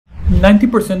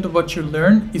90% of what you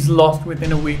learn is lost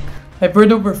within a week. I've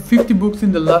read over 50 books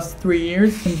in the last 3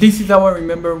 years, and this is how I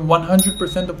remember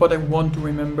 100% of what I want to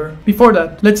remember. Before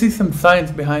that, let's see some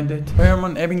science behind it.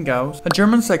 Hermann Ebbinghaus, a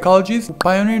German psychologist who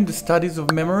pioneered the studies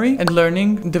of memory and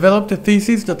learning, developed a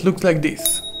thesis that looks like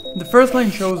this. The first line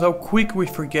shows how quick we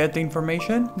forget the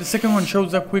information. The second one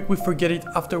shows how quick we forget it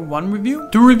after 1 review,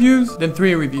 2 reviews, then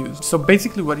 3 reviews. So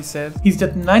basically what he says is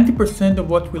that 90% of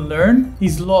what we learn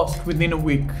is lost within a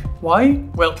week. Why?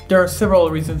 Well, there are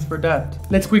several reasons for that.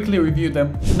 Let's quickly review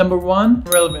them. Number 1,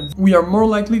 relevance. We are more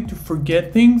likely to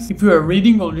forget things if we are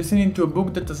reading or listening to a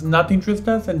book that does not interest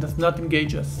us and does not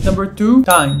engage us. Number 2,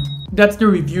 time. That's the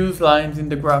reviews lines in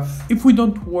the graph. If we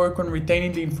don't work on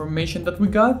retaining the information that we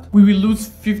got, we will lose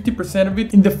 50% of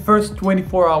it in the first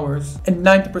 24 hours and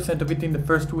 90% of it in the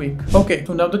first week. Okay,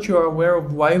 so now that you are aware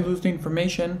of why you lose the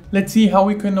information, let's see how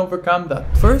we can overcome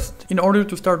that. First, in order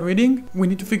to start reading, we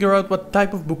need to figure out what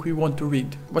type of book we want to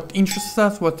read. What interests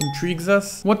us, what intrigues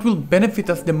us, what will benefit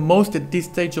us the most at this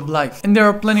stage of life. And there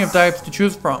are plenty of types to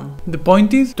choose from. The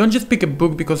point is, don't just pick a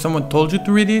book because someone told you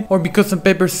to read it or because some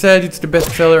paper said it's the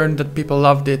bestseller and that people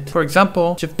loved it. For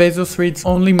example, Jeff Bezos reads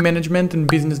only management and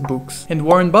business books, and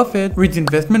Warren Buffett reads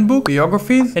investment books,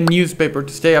 biographies, and newspaper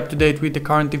to stay up to date with the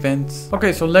current events.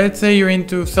 Okay, so let's say you're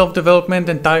into self-development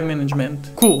and time management.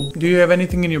 Cool. Do you have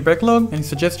anything in your backlog? Any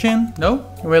suggestion? No?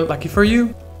 Well, lucky for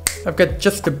you, I've got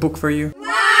just a book for you.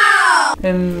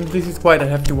 And this is quite a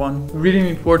hefty one. Reading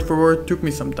it word for word took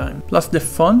me some time. Plus the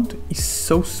font is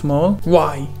so small.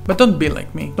 Why? But don't be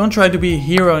like me. Don't try to be a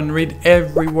hero and read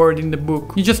every word in the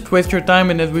book. You just waste your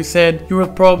time, and as we said, you will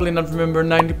probably not remember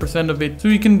 90% of it. So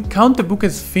you can count the book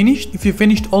as finished if you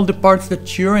finished all the parts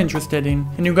that you're interested in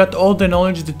and you got all the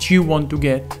knowledge that you want to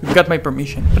get. You've got my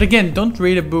permission. But again, don't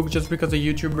read a book just because a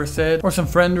YouTuber said or some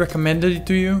friend recommended it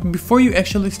to you. Before you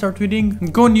actually start reading,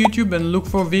 go on YouTube and look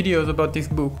for videos about this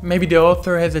book. Maybe the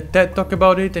author has a TED talk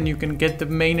about it and you can get the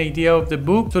main idea of the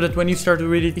book so that when you start to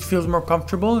read it, it feels more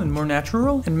comfortable and more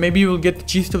natural. And maybe you will get the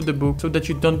gist of the book so that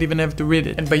you don't even have to read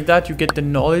it. And by that you get the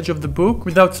knowledge of the book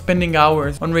without spending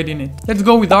hours on reading it. Let's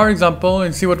go with our example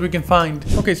and see what we can find.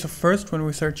 Okay, so first when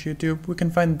we search YouTube, we can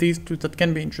find these two that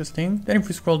can be interesting. Then if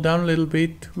we scroll down a little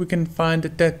bit, we can find the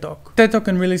TED talk. TED talk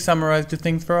can really summarize the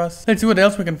things for us. Let's see what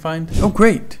else we can find. Oh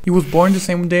great, he was born the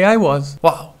same day I was.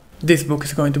 Wow. This book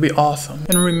is going to be awesome.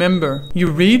 And remember, you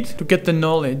read to get the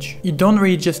knowledge. You don't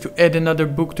read just to add another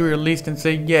book to your list and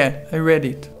say, yeah, I read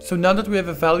it. So now that we have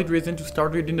a valid reason to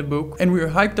start reading the book and we're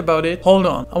hyped about it, hold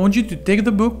on. I want you to take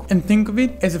the book and think of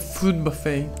it as a food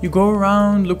buffet. You go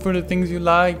around, look for the things you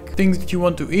like, things that you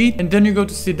want to eat, and then you go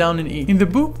to sit down and eat. In the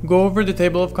book, go over the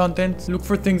table of contents, look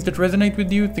for things that resonate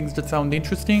with you, things that sound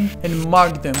interesting, and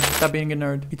mark them. Stop being a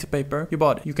nerd. It's a paper. You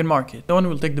bought it. You can mark it. No one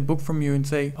will take the book from you and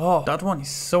say, oh, that one is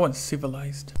so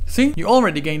uncivilized. See, you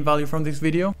already gained value from this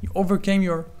video. You overcame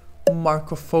your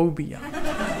markophobia.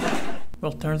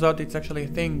 Well, turns out it's actually a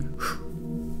thing.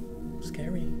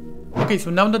 Scary. Okay, so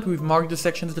now that we've marked the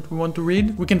sections that we want to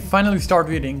read, we can finally start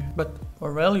reading. But,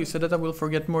 Aurel, you said that I will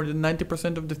forget more than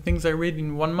 90% of the things I read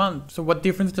in 1 month. So what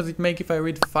difference does it make if I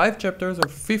read 5 chapters or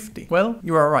 50? Well,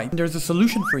 you are right. There's a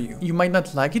solution for you. You might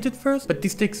not like it at first, but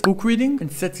this takes book reading and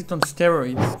sets it on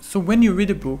steroids. So when you read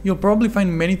a book, you'll probably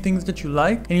find many things that you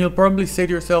like, and you'll probably say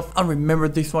to yourself, I'll remember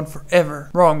this one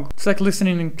forever. Wrong. It's like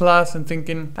listening in class and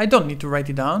thinking, I don't need to write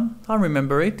it down. I'll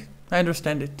remember it. I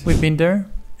understand it. We've been there,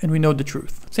 and we know the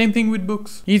truth. Same thing with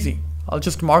books. Easy. I'll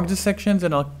just mark the sections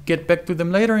and I'll get back to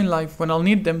them later in life when I'll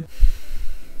need them.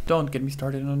 Don't get me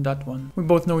started on that one. We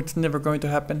both know it's never going to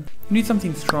happen. You need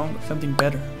something stronger, something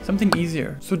better, something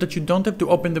easier, so that you don't have to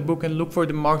open the book and look for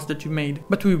the marks that you made.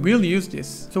 But we will use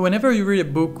this. So whenever you read a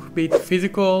book, be it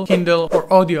physical, Kindle,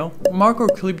 or audio, mark or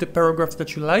clip the paragraphs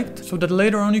that you liked, so that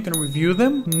later on you can review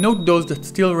them, note those that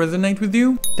still resonate with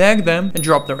you, tag them, and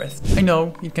drop the rest. I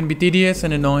know, it can be tedious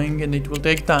and annoying and it will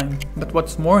take time. But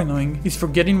what's more annoying is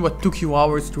forgetting what took you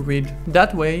hours to read.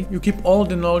 That way, you keep all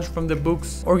the knowledge from the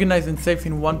books organized and safe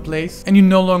in one place, and you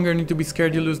no longer need to be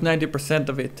scared you lose 90%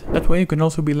 of it. That way you can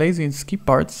also be lazy and skip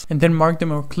parts and then mark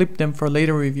them or clip them for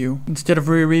later review instead of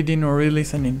rereading or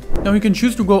re-listening. Now you can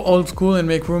choose to go old school and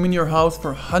make room in your house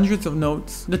for hundreds of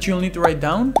notes that you'll need to write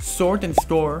down, sort and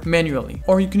store manually.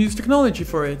 Or you can use technology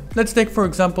for it. Let's take for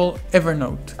example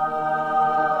Evernote.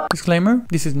 Disclaimer,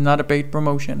 this is not a paid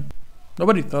promotion.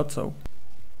 Nobody thought so.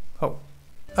 Oh.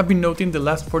 I've been noting the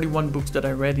last 41 books that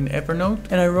I read in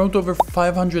Evernote, and I wrote over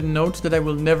 500 notes that I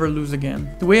will never lose again.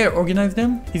 The way I organize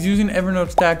them is using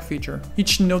Evernote's tag feature.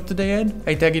 Each note that I add,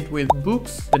 I tag it with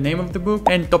books, the name of the book,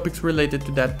 and topics related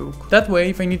to that book. That way,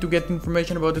 if I need to get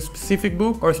information about a specific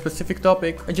book or a specific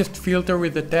topic, I just filter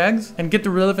with the tags and get the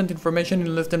relevant information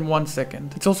in less than 1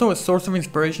 second. It's also a source of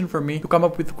inspiration for me to come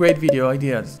up with great video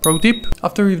ideas. Pro tip: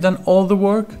 after you've done all the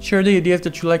work, share the ideas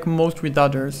that you like most with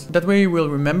others. That way you will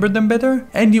remember them better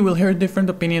and you will hear different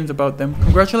opinions about them.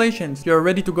 Congratulations, you are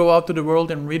ready to go out to the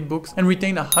world and read books and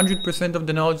retain 100% of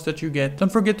the knowledge that you get.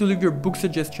 Don't forget to leave your book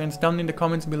suggestions down in the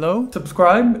comments below.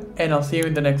 Subscribe, and I'll see you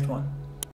in the next one.